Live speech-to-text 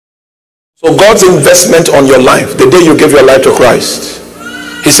So God's investment on your life, the day you gave your life to Christ,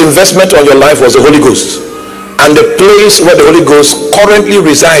 his investment on your life was the Holy Ghost. And the place where the Holy Ghost currently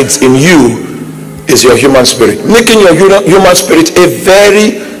resides in you is your human spirit, making your human spirit a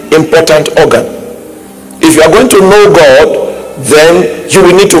very important organ. If you are going to know God, then you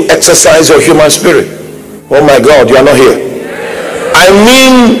will need to exercise your human spirit. Oh my God, you are not here. I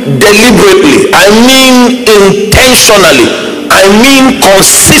mean deliberately, I mean intentionally, I mean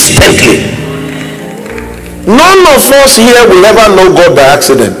consistently. None of us here will ever know God by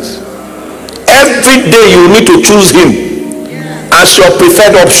accident. Every day you need to choose him as your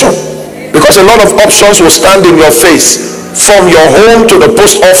preferred option, because a lot of options will stand in your face. From your home to the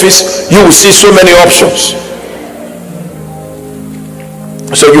post office, you will see so many options.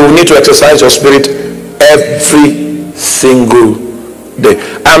 So you will need to exercise your spirit every single day.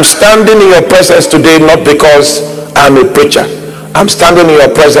 I'm standing in your presence today not because I'm a preacher. I'm standing in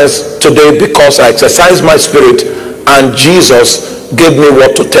your presence today because I exercise my spirit and Jesus gave me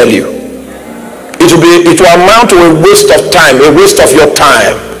what to tell you. It will amount to a waste of time, a waste of your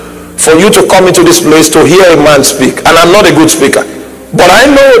time, for you to come into this place to hear a man speak. And I'm not a good speaker, but I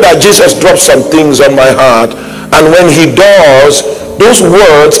know that Jesus dropped some things on my heart, and when he does, those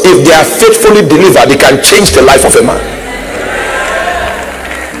words, if they are faithfully delivered, they can change the life of a man.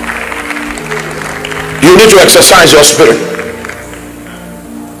 You need to exercise your spirit.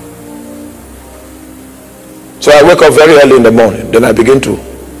 So I wake up very early in the morning, then I begin to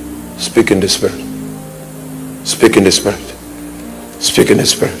speak in the spirit. Speak in the spirit. Speak in the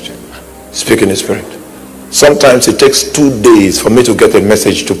spirit. Speak in the spirit. Sometimes it takes 2 days for me to get a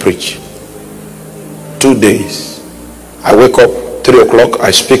message to preach. 2 days. I wake up 3 o'clock, I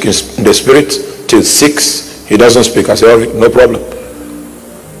speak in the spirit till 6. He doesn't speak. I say, all right, no problem.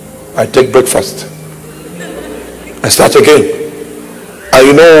 I take breakfast. I start again. And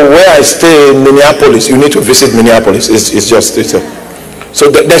you know, where I stay in Minneapolis, you need to visit Minneapolis. So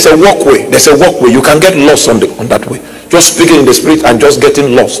there's a walkway. There's a walkway. You can get lost on that way. Just speaking in the spirit and just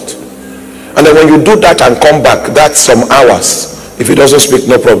getting lost. And then when you do that and come back, that's some hours. If he doesn't speak,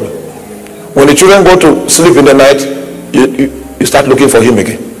 no problem. When the children go to sleep in the night, you start looking for him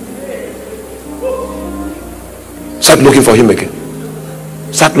again. Start looking for him again.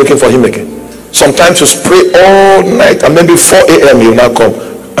 Start looking for him again. Sometimes you pray all night, and maybe 4 a.m. he'll now come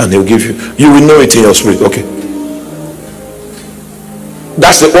and he'll give you. You will know it in your spirit. Okay.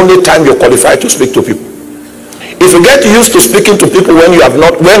 That's the only time you're qualified to speak to people. If you get used to speaking to people when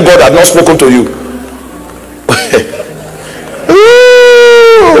God has not spoken to you,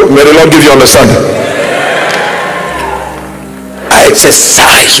 may the Lord give you understanding. I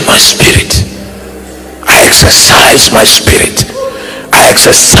exercise my spirit. I exercise my spirit. I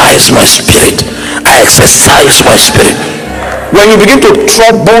exercise my spirit. I exercise my spirit. When you begin to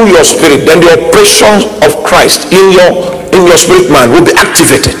trouble your spirit, then the operations of Christ in your spirit man will be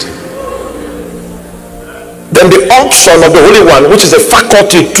activated. Then the unction of the Holy One, which is a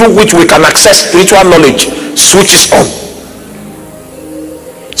faculty through which we can access spiritual knowledge, switches on.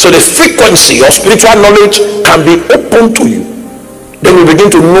 So the frequency of spiritual knowledge can be open to you. Then you begin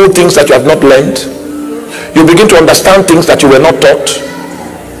to know things that you have not learned. You begin to understand things that you were not taught.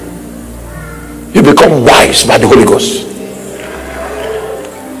 You become wise by the Holy Ghost.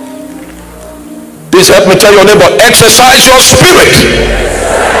 Please help me tell your neighbor, exercise your spirit.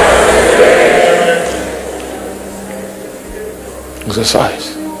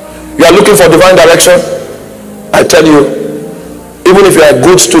 Exercise. You are looking for divine direction. I tell you, even if you are a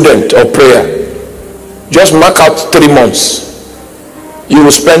good student of prayer, just mark out 3 months. You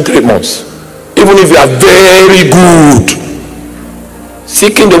will spend 3 months. Even if you are very good,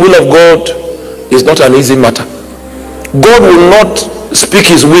 seeking the will of God is not an easy matter. God will not speak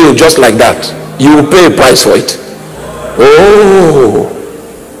his will just like that. You will pay a price for it. Oh,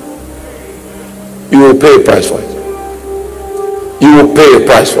 you will pay a price for it. You will pay a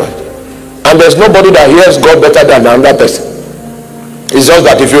price for it. And there's nobody that hears God better than another person. It's just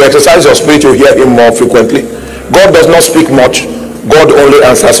that if you exercise your spirit, you hear him more frequently. God does not speak much. God only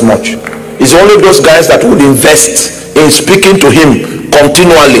answers much. It's only those guys that will invest in speaking to him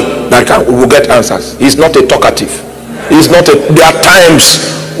continually that will get answers. He's not a talkative. There are times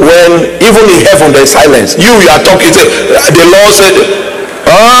when even in heaven there is silence. You are talking. The Lord said,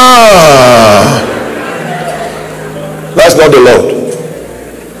 that's not the Lord.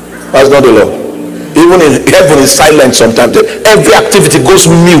 That's not the Lord. Even in heaven is silent sometimes. Every activity goes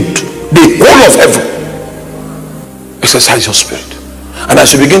mute. The whole of heaven. Exercise your spirit. And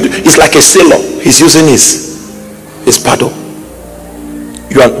as you begin to, it's like a sailor. He's using his paddle.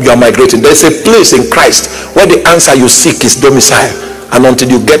 You are migrating. There's a place in Christ where the answer you seek is domicile. and until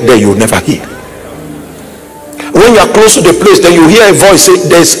you get there, you'll never hear. When you are close to the place, then you hear a voice say,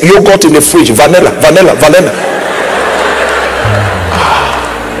 there's yogurt in the fridge, vanilla.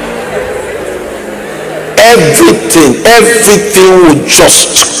 Everything will just,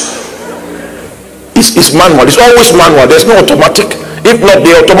 it's manual. It's always manual. There's no automatic. If not,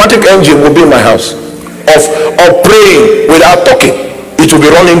 the automatic engine will be in my house of praying without talking. It will be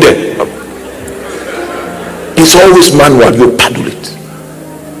running there. It's always manual. You paddle it.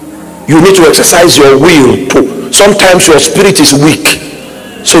 You need to exercise your will too. Sometimes your spirit is weak,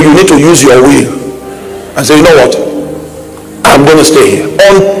 so you need to use your will and say, you know what, I'm going to stay here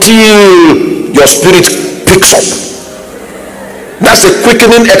until your spirit picks up. That's the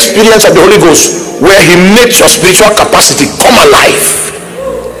quickening experience of the Holy Ghost, where he makes your spiritual capacity come alive.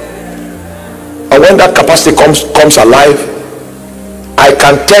 And when that capacity comes alive, I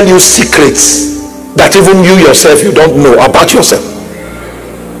can tell you secrets that even you yourself, you don't know about yourself.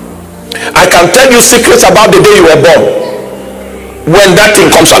 I can tell you secrets about the day you were born when that thing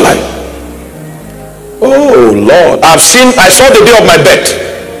comes alive. Oh Lord, I saw the day of my birth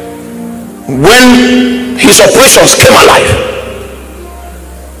when his operations came alive.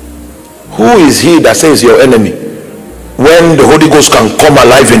 Who is he that says your enemy when the Holy Ghost can come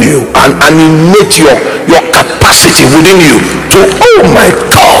alive in you and animate your capacity within you to, oh my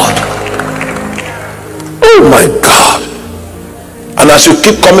God, oh my God. And as you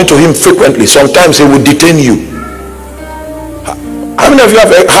keep coming to him frequently, sometimes he will detain you. How many of you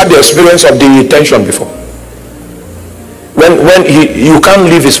have had the experience of detention before? When you can't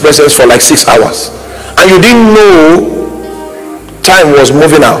leave his presence for like 6 hours and you didn't know time was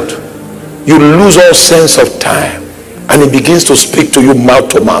moving out. You lose all sense of time and he begins to speak to you mouth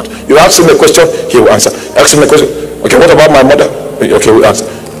to mouth. You ask him a question, he will answer. Ask him a question, okay, what about my mother? Okay, we answer.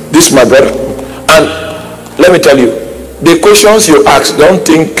 This is my brother. And let me tell you, the questions you ask, don't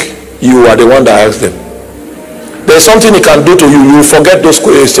think you are the one that asked them. There's something he can do to you, you forget those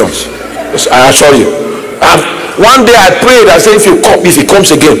questions. I assure you. One day I prayed, I said, if he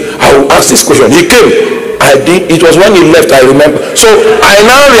comes again, I will ask this question. He came. I did. It was when he left, I remember. So I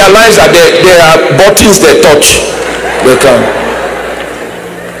now realize that there are buttons they touch. They can.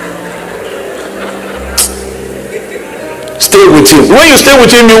 Stay with him. When you stay with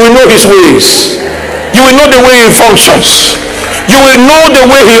him, you will know his ways. You will know the way he functions. You will know the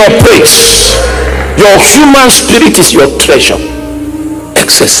way he operates. Your human spirit is your treasure.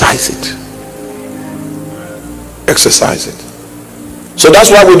 Exercise it. Exercise it. So that's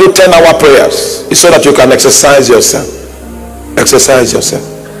why we do 10-hour prayers. It's so that you can exercise yourself. Exercise yourself.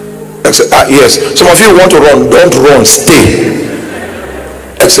 Yes. Some of you want to run. Don't run. Stay.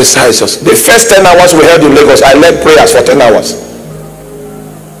 Exercise yourself. The first 10 hours we held in Lagos, I led prayers for 10 hours.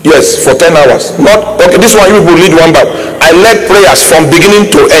 Yes, for 10 hours. Not okay. This one you will lead one back. I led prayers from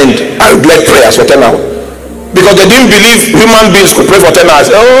beginning to end. I led prayers for 10 hours because they didn't believe human beings could pray for 10 hours.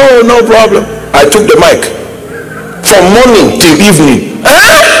 Oh, no problem. I took the mic from morning till evening.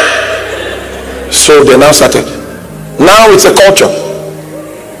 So they now started. Now it's a culture.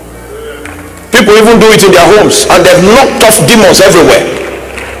 People even do it in their homes, and they've knocked off demons everywhere.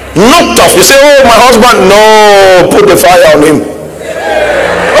 Knocked off. You say, oh, my husband, no, put the fire on him.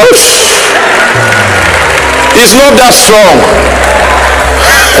 He's not that strong.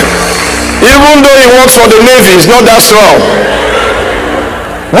 Even though he works for the Navy, he's not that strong.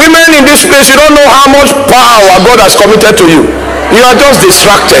 Women in this place, you don't know how much power God has committed to you. You are just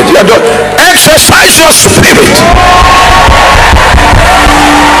distracted. You are just exercise your spirit.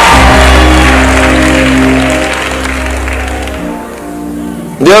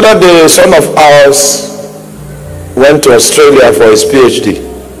 The other day, a son of ours went to Australia for his PhD.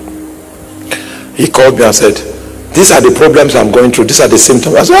 He called me and said, these are the problems I'm going through. These are the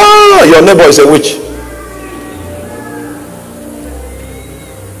symptoms. I said, your neighbor is a witch.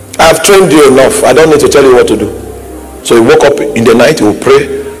 I've trained you enough. I don't need to tell you what to do. So he woke up in the night. He will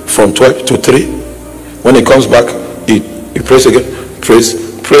pray from 12 to 3. When he comes back, he prays again. Praise.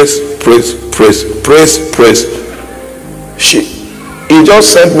 He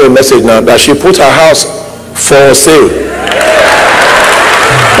just sent me a message now that she put her house for sale.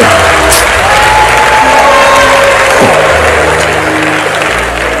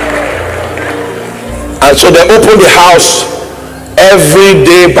 And so they opened the house every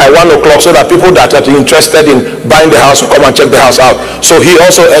day by 1 o'clock so that people that are interested in buying the house will come and check the house out. So he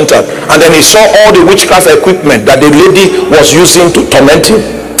also entered, and then he saw all the witchcraft equipment that the lady was using to torment him.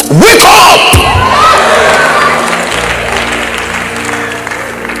 Wake up!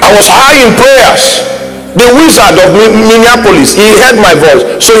 I was high in prayers. The wizard of Minneapolis, he heard my voice,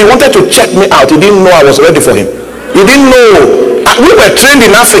 so he wanted to check me out. He didn't know I was ready for him. He didn't know. We were trained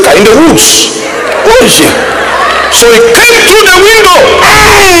in Africa, in the woods. Who is he? So he came through the window.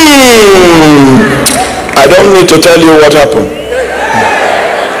 I don't need to tell you what happened.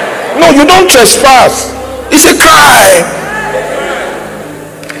 No, you don't trespass. It's a cry.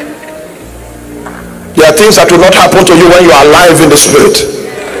 There are things that will not happen to you when you are alive in the spirit.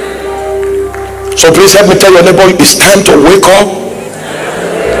 So please help me tell your neighbor, it's time to wake up.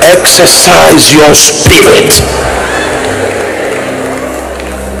 Exercise your spirit.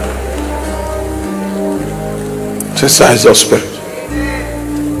 Exercise your spirit.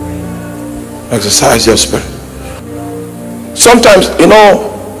 Exercise your spirit. Sometimes, you know,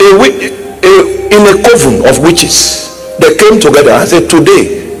 in a coven of witches, they came together and said,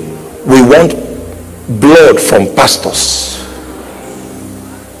 today we want blood from pastors.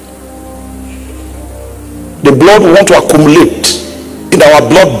 The blood we want to accumulate in our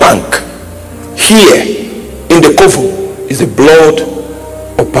blood bank. Here in the coven is the blood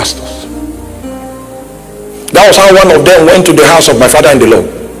of pastors. That was how one of them went to the house of my father in the Lord.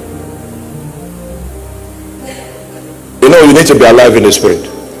 You know, you need to be alive in the spirit.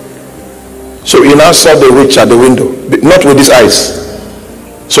 So he now saw the witch at the window, not with his eyes.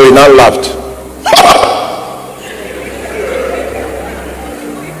 So he now laughed.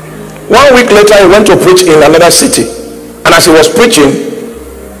 1 week later, he went to preach in another city. And as he was preaching,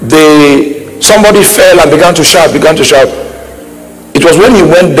 somebody fell and began to shout. It was when he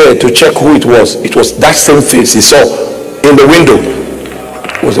went there to check who it was that same face he saw in the window.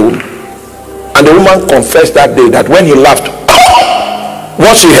 It was a woman. And the woman confessed that day that when he laughed,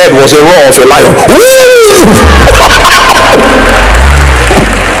 what she heard was a roar of a lion.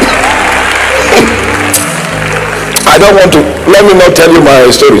 I don't want to, let me not tell you my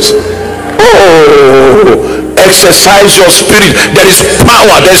stories. Oh, exercise your spirit. There is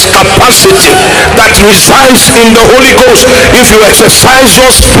power, there is capacity that resides in the Holy Ghost. If you exercise your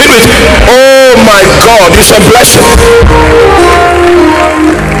spirit, oh my God, it's a blessing.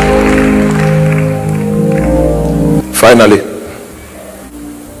 Finally,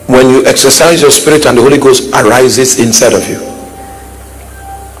 when you exercise your spirit and the Holy Ghost arises inside of you,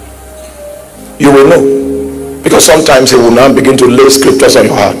 you will know. Because sometimes he will now begin to lay scriptures on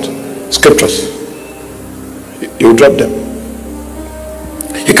your heart. Scriptures. You drop them.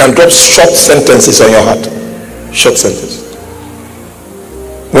 He can drop short sentences on your heart. Short sentences.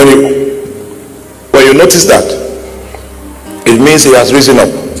 When you notice that, it means he has risen up.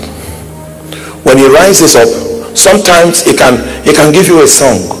 When he rises up, sometimes he can give you a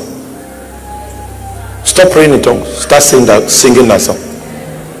song. Stop praying in tongues. Start singing that song.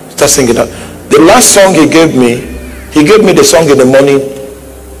 Start singing that. The last song he gave me the song in the morning.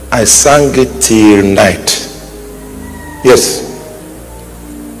 I sang it till night. Yes.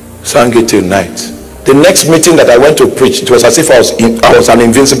 Sang it till night. The next meeting that I went to preach, it was as if I was an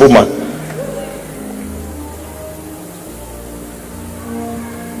invincible man.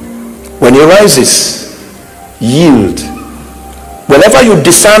 When he rises, yield. Whenever you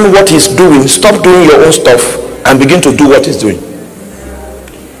discern what he's doing, stop doing your own stuff and begin to do what he's doing.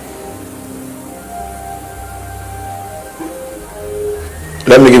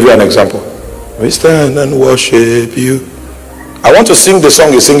 Let me give you an example. We stand and worship you. I want to sing the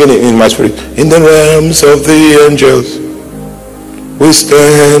song he's singing in my spirit. In the realms of the angels, we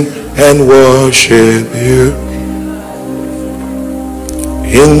stand and worship you.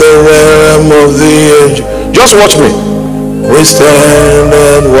 In the realm of the angels, just watch me. We stand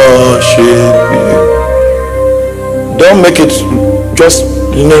and worship you. Don't make it just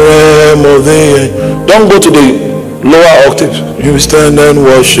in the realm of the angels. Don't go to the lower octaves. You stand and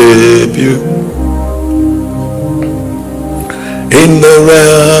worship you. In the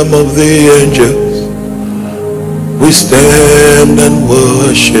realm of the angels, we stand and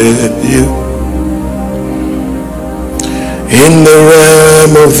worship you. In the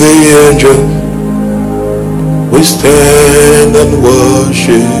realm of the angels, we stand and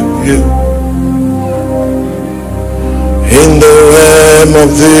worship you. In the realm of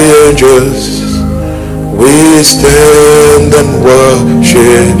the angels, we stand and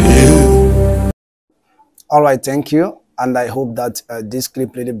worship you. All right, thank you. And I hope that this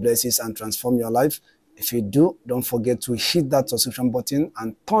clip really blesses and transforms your life. If you do, don't forget to hit that subscription button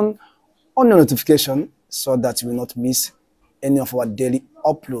and turn on the notification so that you will not miss any of our daily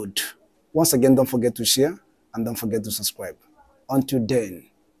upload. Once again, don't forget to share and don't forget to subscribe. Until then,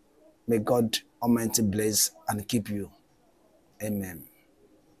 may God Almighty bless and keep you. Amen.